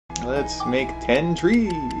Let's make 10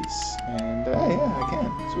 trees. And yeah, I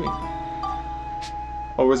can. Sweet.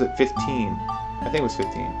 Oh, was it 15? I think it was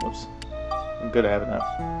 15. Whoops. I'm good, I have enough.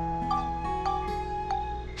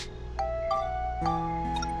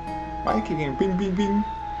 Why do I keep getting bing, bing, bing?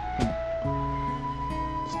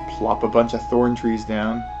 Just plop a bunch of thorn trees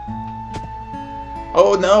down.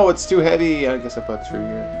 Oh no, it's too heavy. I guess I put a tree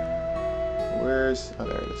here. Where's... oh,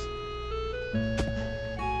 there it is.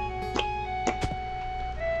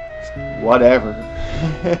 Whatever.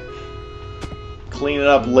 Clean it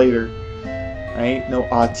up later. I ain't no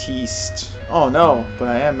artiste. Oh no, but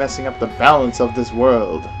I am messing up the balance of this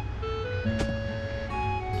world.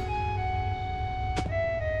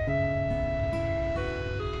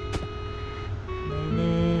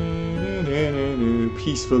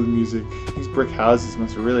 Peaceful music. These brick houses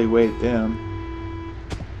must really weigh it down.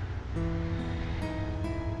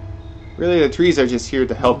 Really, the trees are just here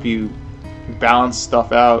to help you balance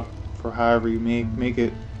stuff out for however you make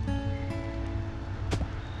it.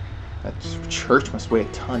 That church must weigh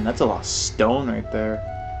a ton. That's a lot of stone right there.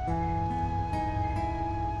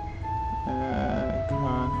 Come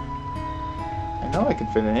on. I know I can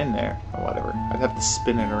fit it in there. Or whatever. I'd have to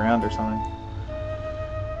spin it around or something.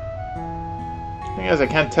 The thing is, I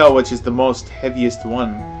can't tell which is the most heaviest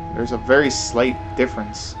one. There's a very slight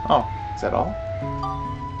difference. Oh, is that all?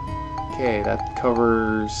 Okay, that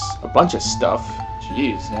covers a bunch of stuff.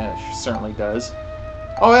 Jeez, yeah, it certainly does.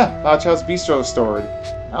 Oh yeah, Lao Chao's Bistro is stored.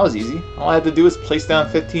 That was easy. All I had to do was place down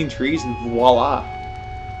 15 trees and voila.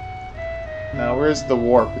 Now, where's the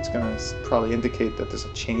warp? It's going to probably indicate that there's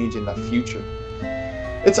a change in the future.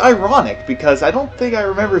 It's ironic because I don't think I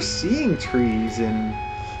remember seeing trees in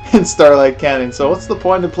Starlight Canyon. So what's the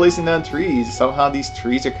point of placing down trees? Somehow these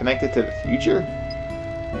trees are connected to the future?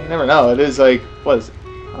 You never know. It is like, what is it?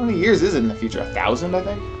 How many years is it in the future? 1,000, I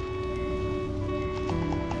think?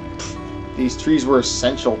 These trees were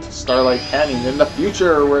essential to Starlight Canyon in the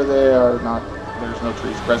future where they are not, there's no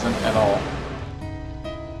trees present at all.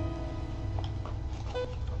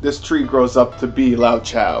 This tree grows up to be Lao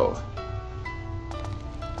Chao.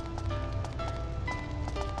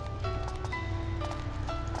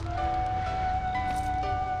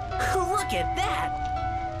 Look at that!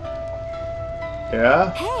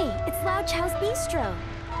 Yeah? Hey, it's Lao Chao's Bistro.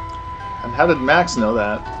 And how did Max know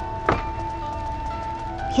that?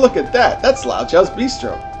 Look at that! That's Lao Chao's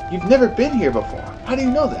Bistro! You've never been here before. How do you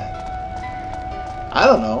know that? I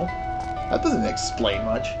don't know. That doesn't explain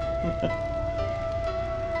much.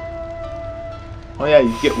 Oh yeah,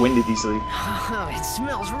 you get winded easily. Oh, it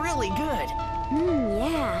smells really good.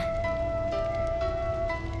 Yeah.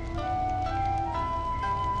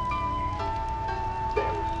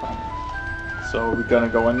 So are we gonna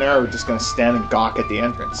go in there, or are we just gonna stand and gawk at the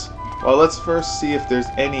entrance? Well, let's first see if there's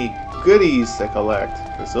any goodies to collect,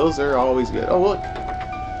 because those are always good. Oh look!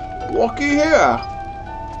 Looky here!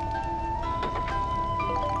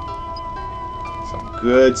 Some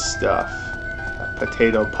good stuff. A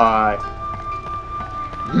potato pie.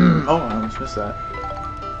 Oh, I almost missed that.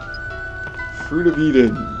 Fruit of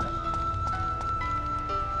Eden.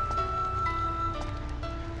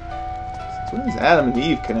 So when is Adam and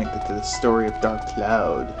Eve connected to the story of Dark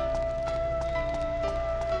Cloud?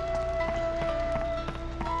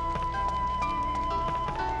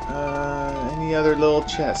 Any other little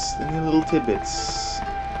chests? Any little tidbits?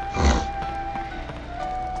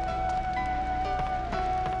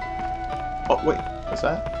 Oh, wait. What's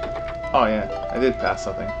that? Oh, yeah. I did pass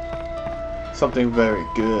something. Something very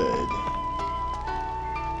good.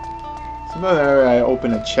 Sometimes I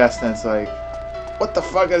open a chest and it's like, what the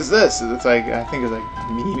fuck is this? It's like, I think it's like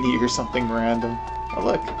meaty or something random. Oh,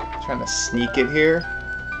 look. I'm trying to sneak it here.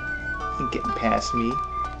 Ain't getting past me.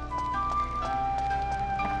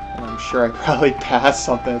 And I'm sure I probably passed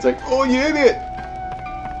something. It's like, oh, you idiot!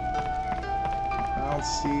 I don't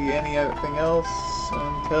see anything else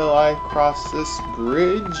until I cross this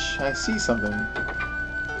bridge. I see something.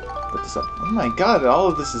 Put this up. Oh my god, all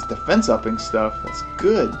of this is defense upping stuff. That's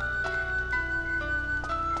good.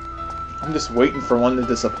 I'm just waiting for one to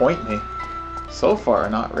disappoint me. So far,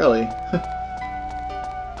 not really.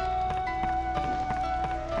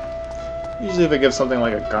 Usually if I give something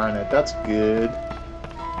like a garnet, that's good.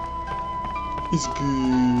 He's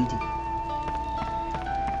good.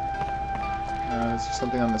 Is there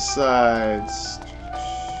something on the sides?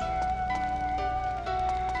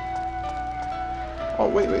 Oh,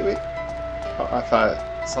 wait. Oh, I thought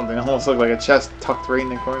something almost looked like a chest tucked right in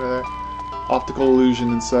the corner there. Optical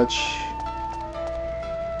illusion and such.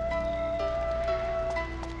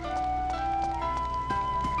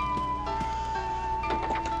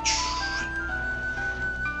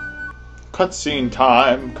 cutscene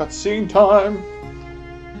time! Cutscene time!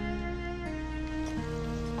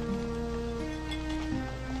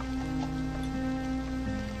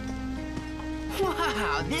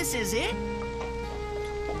 Wow, this is it?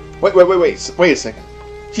 Wait a second.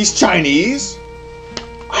 He's Chinese?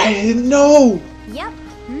 I didn't know! Yep.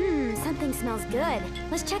 Something smells good.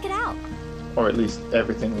 Let's check it out. Or at least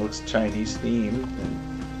everything looks Chinese themed,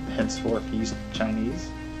 and henceforth he's Chinese.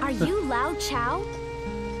 Are you Lao Chow?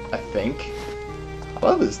 I think. I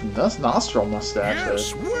love his nostril mustache.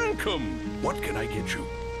 Yes, welcome. What can I get you?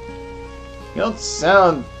 You don't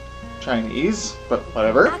sound Chinese, but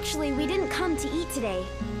whatever. Actually, we didn't come to eat today.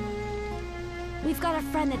 We've got a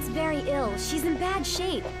friend that's very ill. She's in bad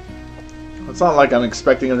shape. It's not like I'm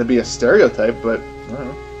expecting him to be a stereotype, but I don't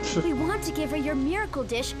know. We want to give her your miracle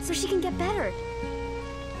dish so she can get better.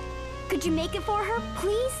 Could you make it for her,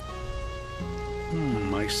 please?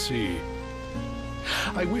 I see.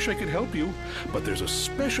 I wish I could help you, but there's a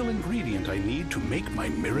special ingredient I need to make my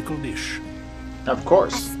miracle dish. Of A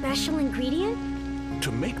course. special ingredient?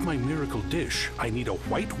 To make my miracle dish, I need a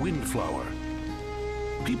white windflower.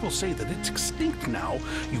 People say that it's extinct now.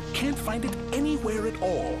 You can't find it anywhere at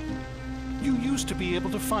all. You used to be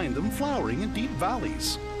able to find them flowering in deep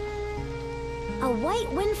valleys. A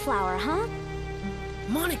white windflower, huh?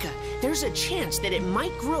 Monica, there's a chance that it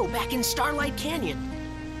might grow back in Starlight Canyon.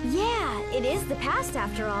 Yeah, it is the past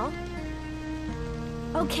after all.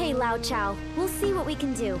 Okay, Lao Chow. We'll see what we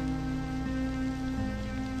can do.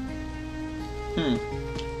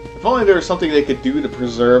 If only there was something they could do to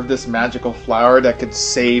preserve this magical flower that could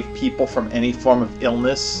save people from any form of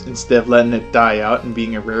illness instead of letting it die out and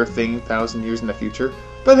being a rare thing 1,000 years in the future.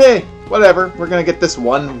 But hey, whatever. We're gonna get this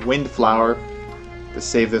one windflower to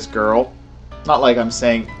save this girl. Not like I'm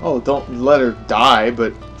saying, oh, don't let her die,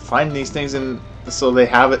 but find these things in so they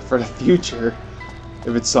have it for the future.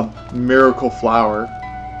 If it's some miracle flower.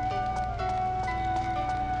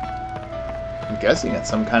 I'm guessing it's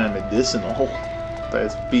some kind of medicinal, but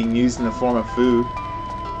it's being used in the form of food.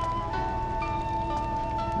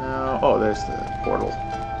 No, oh, there's the portal.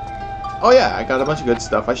 Oh yeah, I got a bunch of good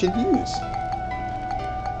stuff I should use.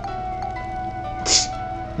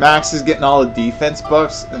 Max is getting all the defense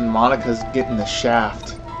buffs, and Monica's getting the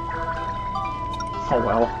shaft. Oh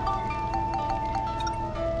well.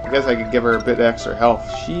 I guess I could give her a bit extra health.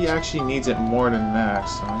 She actually needs it more than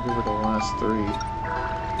Max, so I'll give her the last 3.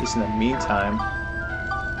 At least in the meantime.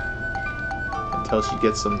 Until she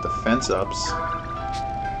gets some defense ups.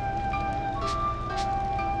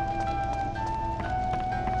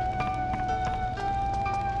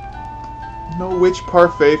 No witch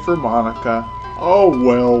parfait for Monica. Oh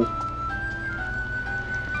well.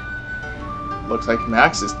 Looks like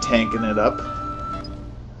Max is tanking it up.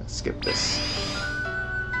 Let's skip this.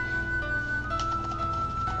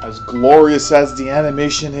 As glorious as the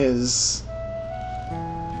animation is.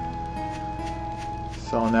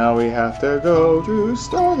 So now we have to go to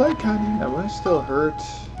Starlight Canyon. Am I still hurt?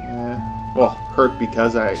 Yeah. Well, hurt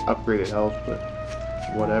because I upgraded health, but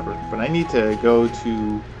whatever. But I need to go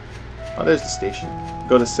to... Oh, there's the station.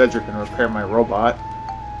 Go to Cedric and repair my robot.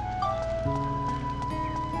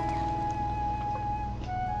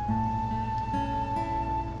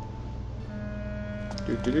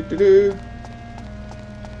 Do.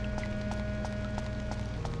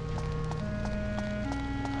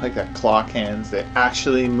 I like that clock hands. They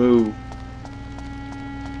actually move.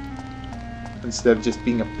 Instead of just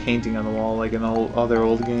being a painting on the wall like in other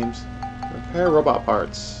old games. Repair robot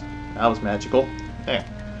parts. That was magical. There.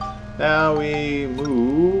 Now we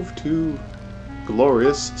move to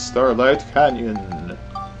glorious Starlight Canyon.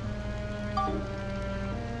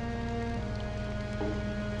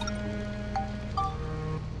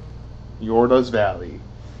 Yorda's Valley.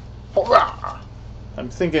 Hurrah! I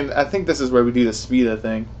think this is where we do the S.C.E.A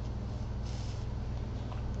thing.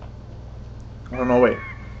 I don't know, wait.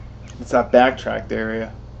 It's that backtracked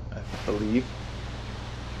area, I believe.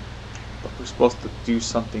 But we're supposed to do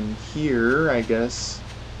something here, I guess.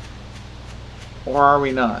 Or are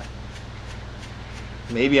we not?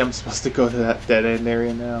 Maybe I'm supposed to go to that dead end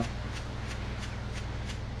area now.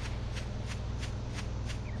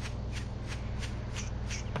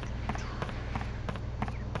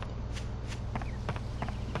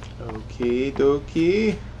 Okie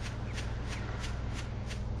dokie.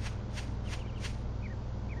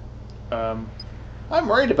 I'm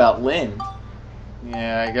worried about Lynn.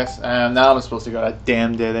 Yeah, I guess now I'm supposed to go to that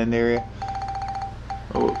damn dead end area.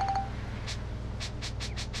 Oh.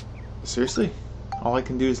 Seriously? All I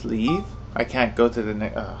can do is leave? I can't go to the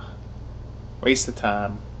next... waste of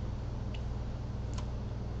time.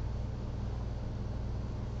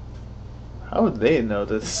 How would they know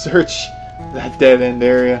to search That dead end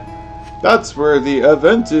area. That's where the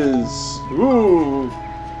event is. Ooh. I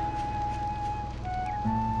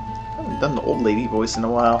haven't done the old lady voice in a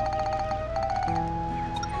while.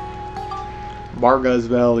 Marga's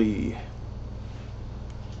Valley.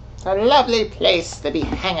 It's a lovely place to be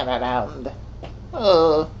hanging around.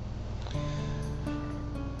 Oh.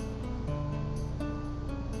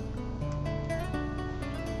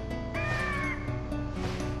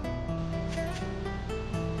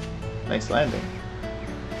 Nice landing.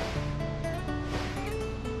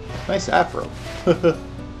 Nice afro.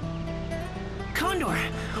 Condor,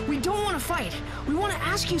 we don't want to fight. We want to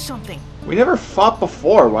ask you something. We never fought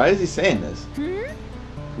before. Why is he saying this?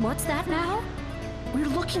 What's that now? We're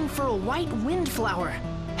looking for a white windflower.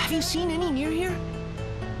 Have you seen any near here?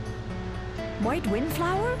 White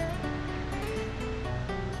windflower?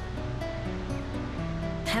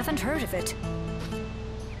 Haven't heard of it.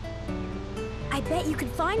 I bet you could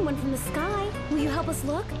find one from the sky. Will you help us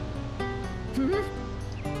look?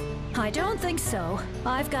 I don't think so.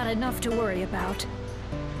 I've got enough to worry about.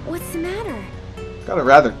 What's the matter? Got a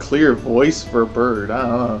rather clear voice for a bird. I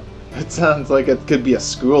don't know. It sounds like it could be a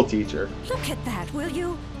school teacher. Look at that, will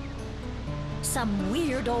you? Some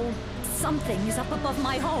weird old something is up above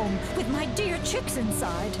my home with my dear chicks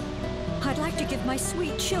inside. I'd like to give my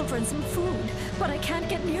sweet children some food, but I can't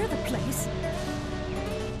get near the place.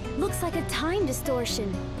 Looks like a time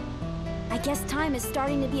distortion. I guess time is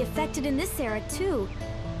starting to be affected in this era, too.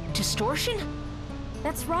 Distortion?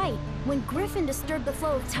 That's right. When Griffin disturbed the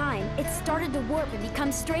flow of time, it started to warp and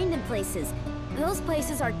become strained in places. Those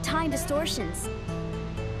places are time distortions.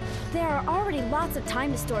 There are already lots of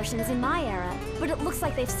time distortions in my era, but it looks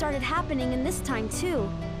like they've started happening in this time, too.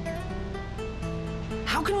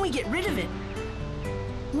 How can we get rid of it?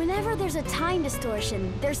 Whenever there's a time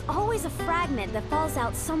distortion, there's always a fragment that falls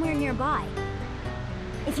out somewhere nearby.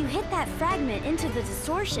 If you hit that fragment into the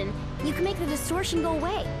distortion, you can make the distortion go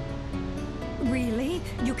away. Really?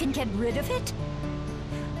 You can get rid of it?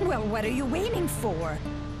 Well, what are you waiting for?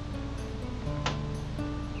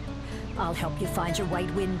 I'll help you find your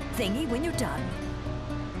white wind thingy when you're done.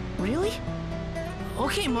 Really?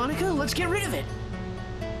 Okay, Monica, let's get rid of it.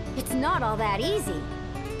 It's not all that easy.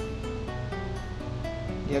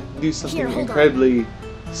 You have to do something Here, hold on. incredibly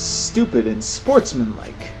stupid and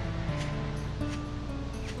sportsmanlike.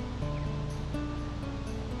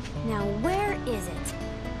 Now, where is it?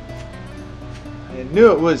 I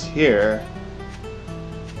knew it was here.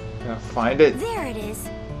 Gonna find it. There it is.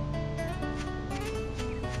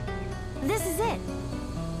 This is it.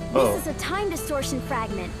 Oh. This is a time distortion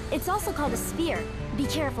fragment. It's also called a sphere. Be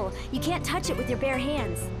careful. You can't touch it with your bare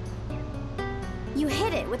hands. You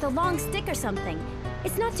hit it with a long stick or something.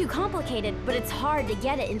 It's not too complicated, but it's hard to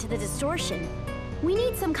get it into the distortion. We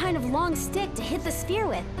need some kind of long stick to hit the sphere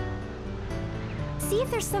with. See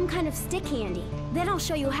if there's some kind of stick handy. Then I'll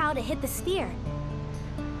show you how to hit the sphere.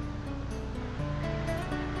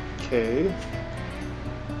 Okay.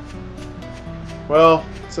 Well,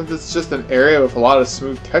 since it's just an area with a lot of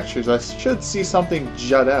smooth textures, I should see something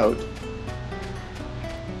jut out.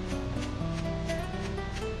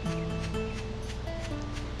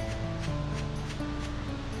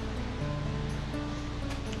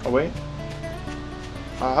 Oh wait.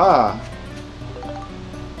 Aha!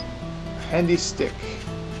 Handy stick.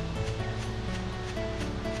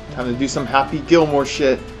 Time to do some Happy Gilmore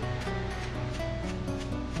shit.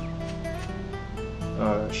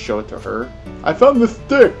 Show it to her. I found the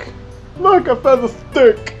stick! Look, I found the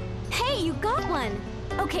stick! Hey, you got one!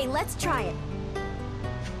 Okay, let's try it.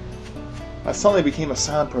 I suddenly became a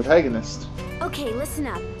silent protagonist. Okay, listen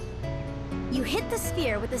up. You hit the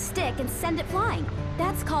sphere with a stick and send it flying.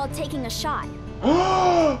 That's called taking a shot.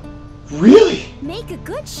 Really? Make a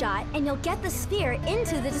good shot and you'll get the sphere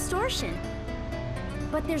into the distortion.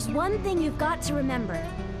 But there's one thing you've got to remember.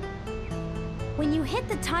 When you hit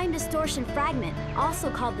the time distortion fragment, also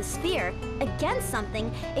called the sphere, against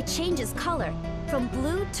something, it changes color. From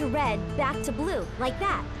blue to red, back to blue, like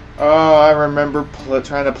that. Oh, I remember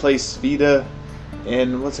trying to play S.C.E.A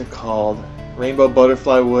in, what's it called? Rainbow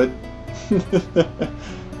Butterfly Wood.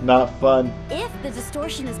 Not fun. If the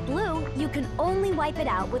distortion is blue, you can only wipe it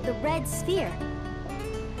out with the red sphere.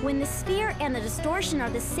 When the sphere and the distortion are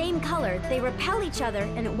the same color, they repel each other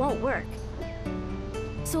and it won't work.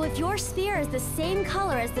 So if your sphere is the same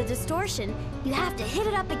color as the distortion, you have to hit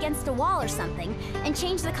it up against a wall or something and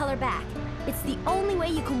change the color back. It's the only way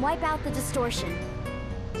you can wipe out the distortion.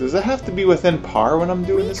 Does it have to be within par when I'm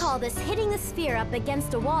doing this? We call this hitting the sphere up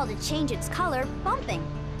against a wall to change its color bumping.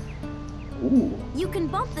 Ooh. You can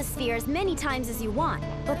bump the sphere as many times as you want,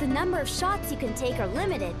 but the number of shots you can take are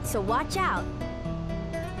limited, so watch out.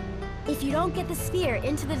 If you don't get the sphere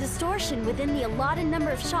into the distortion within the allotted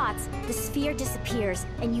number of shots, the sphere disappears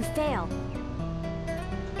and you fail.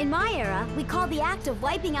 In my era, we call the act of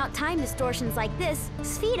wiping out time distortions like this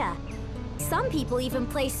S.C.E.A. Some people even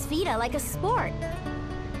play S.C.E.A like a sport.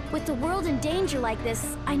 With the world in danger like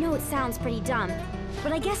this, I know it sounds pretty dumb,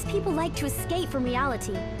 but I guess people like to escape from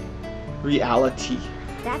reality. Reality.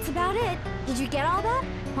 That's about it. Did you get all that?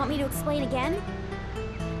 Want me to explain again?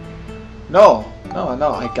 No,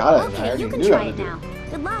 I got it. I Okay, already you can knew try how to it do now.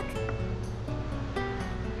 Good luck.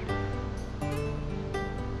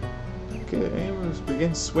 Okay, aim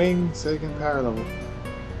begin swing, second power level.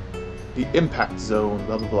 The impact zone,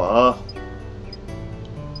 blah blah blah.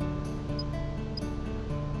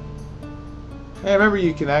 Hey, I remember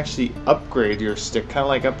you can actually upgrade your stick, kind of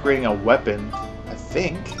like upgrading a weapon, I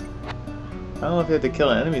think. I don't know if you have to kill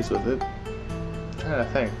enemies with it. I'm trying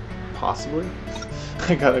to think. Possibly?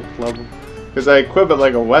 I gotta club them. Because I equip it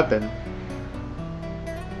like a weapon.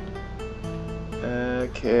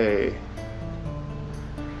 Okay.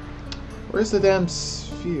 Where's the damn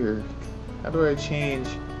sphere? How do I change?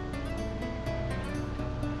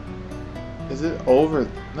 Is it over?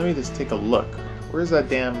 Let me just take a look. Where's that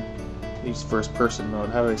damn... Use first person mode.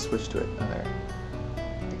 How do I switch to it? Oh, there.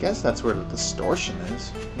 I guess that's where the distortion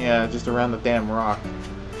is. Yeah, just around the damn rock.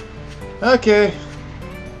 Okay.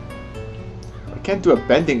 I can't do a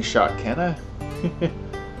bending shot, can I?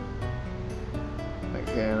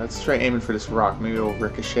 Okay, let's try aiming for this rock. Maybe it'll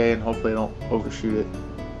ricochet and hopefully I don't overshoot it.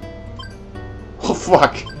 Oh,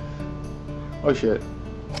 fuck! Oh, shit.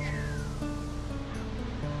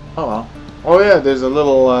 Oh, well. Oh, yeah, there's a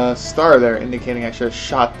little star there indicating I should have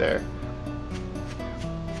shot there.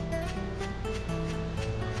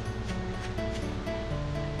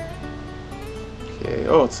 Okay,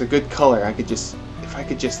 oh, it's a good color. I could just... If I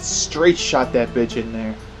could just straight shot that bitch in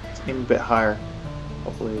there. Let's aim a bit higher.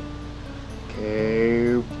 Hopefully.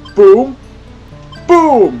 Okay. Boom!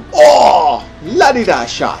 Boom! Oh! La-di-da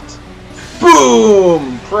shot!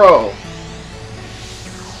 Boom! Pro!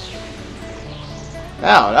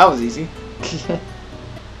 Wow, that was easy.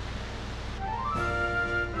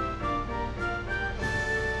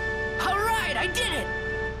 Alright, I did it!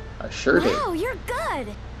 I sure did. Wow, you're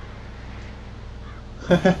good.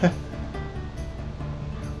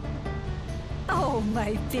 Oh,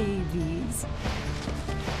 my babies.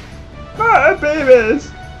 My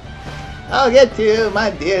babies! I'll get you, my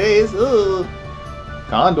dearies. Ooh.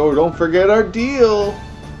 Condor, don't forget our deal. Do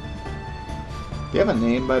you have a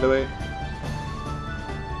name, by the way?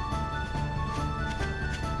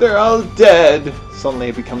 They're all dead. Suddenly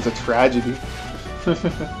it becomes a tragedy.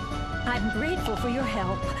 I'm grateful for your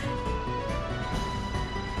help.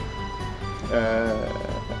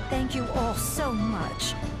 Thank you all so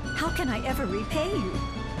much. How can I ever repay you?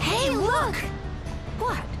 Hey, look!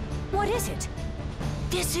 What? What is it?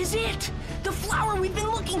 This is it! The flower we've been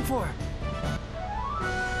looking for!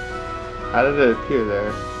 How did it appear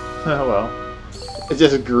there? Oh well. It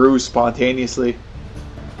just grew spontaneously.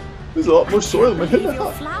 There's a lot more soil in my head Your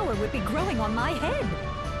now. flower would be growing on my head.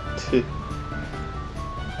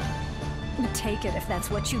 Take it if that's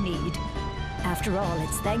what you need. After all,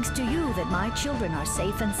 it's thanks to you that my children are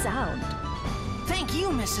safe and sound. Thank you,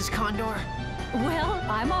 Mrs. Condor. Well,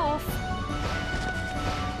 I'm off.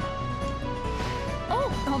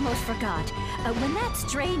 Oh, almost forgot. When that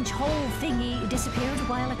strange hole thingy disappeared a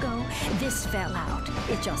while ago, this fell out.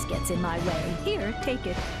 It just gets in my way. Here, take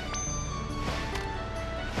it.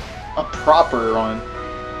 A proper one.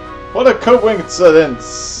 What a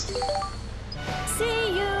coincidence!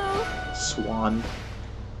 See you! Swan.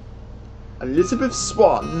 Elizabeth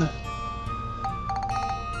Swan.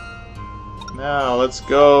 Now let's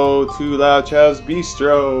go to Lao Chow's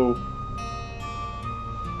Bistro.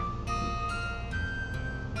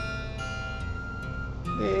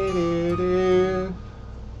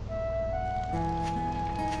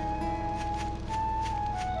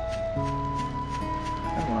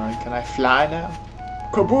 Come on, can I fly now?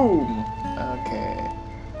 Kaboom! Okay.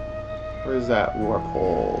 Where's that warp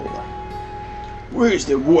hole? Where's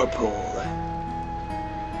the warp hole?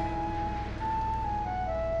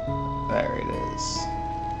 There it is.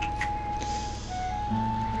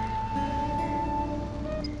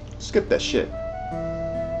 Skip that shit.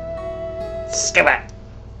 Skip it!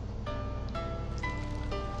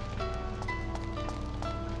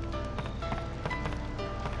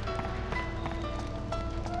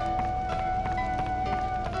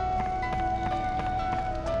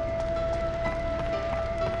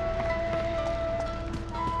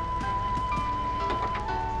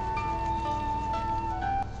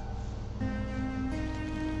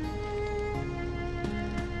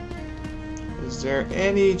 Is there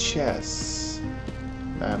any chests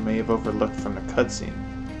that I may have overlooked from the cutscene?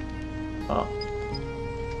 Oh.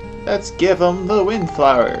 Let's give him the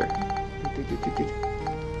windflower.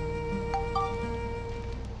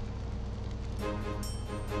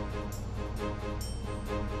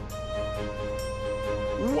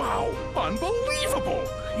 Wow! Unbelievable!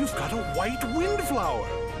 You've got a white windflower!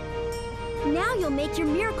 Now you'll make your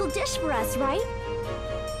miracle dish for us, right?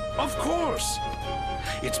 Of course!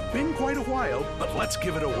 It's been quite a while, but let's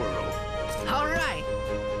give it a whirl. All right.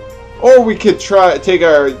 Or we could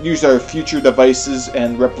use our future devices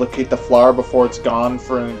and replicate the flower before it's gone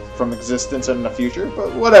from existence in the future,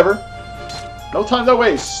 but whatever. No time to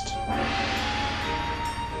waste.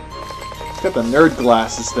 Got the nerd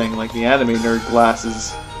glasses thing, like the anime nerd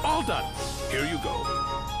glasses. All done. Here you go.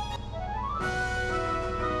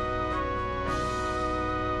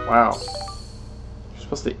 Wow.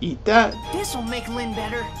 You're supposed to eat that? This'll make Lynn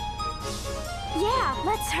better. Yeah,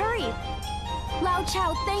 let's hurry. Lao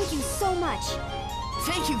Chow, thank you so much.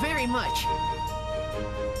 Thank you very much.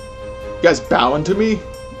 You guys bowing to me?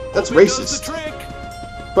 That's There goes racist. the trick.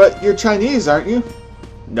 But you're Chinese, aren't you?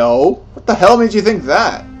 No. What the hell made you think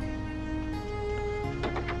that?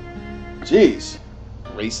 Jeez.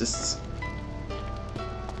 Racists.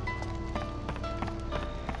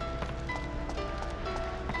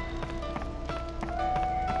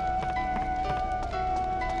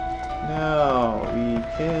 Now we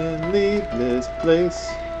can leave this place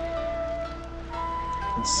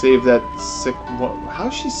and save that sick woman.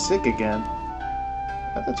 How's she sick again?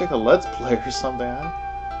 I have to check a Let's Play or something.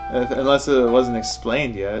 Unless it wasn't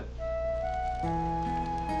explained yet.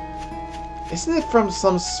 Isn't it from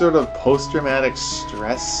some sort of post-traumatic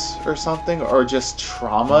stress or something? Or just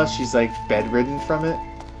trauma? She's like bedridden from it?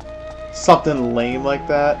 Something lame like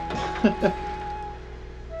that?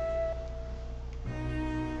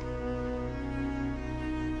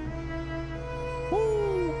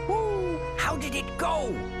 How did it go?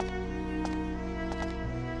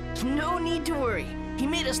 No need to worry. He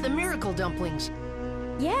made us the miracle dumplings.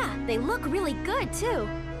 Yeah, they look really good, too.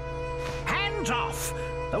 Hands off!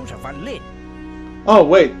 Those are for Lynn. Oh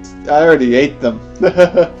wait, I already ate them.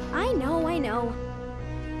 I know, I know.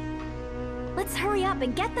 Let's hurry up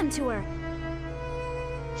and get them to her.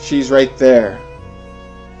 She's right there.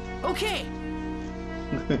 Okay.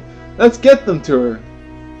 Let's get them to her.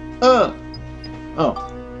 Oh.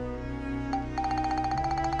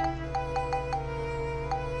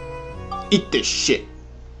 Eat this shit.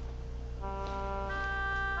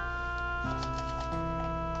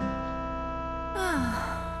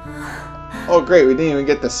 Oh great, we didn't even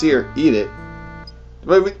get to see her eat it.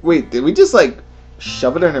 Wait, did we just like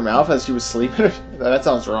shove it in her mouth as she was sleeping? That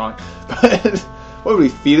sounds wrong. But what, would we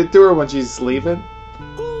feed it to her when she's sleeping?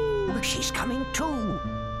 Ooh, she's coming too.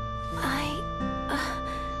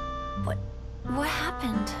 What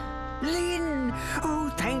happened? Lynn!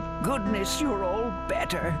 Oh, thank goodness you're all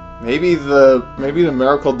better. Maybe the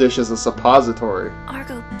miracle dish is a suppository.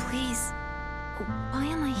 Argo, please. Why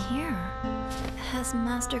am I here? Has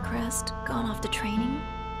Master Crest gone off to training?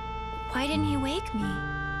 Why didn't he wake me?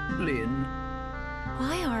 Lynn,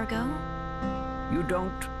 Why, Argo? you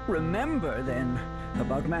don't remember then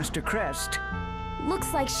about Master Crest?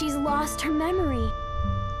 Looks like she's lost her memory.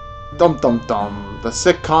 Dum dum dum. The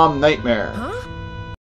sitcom nightmare. Huh?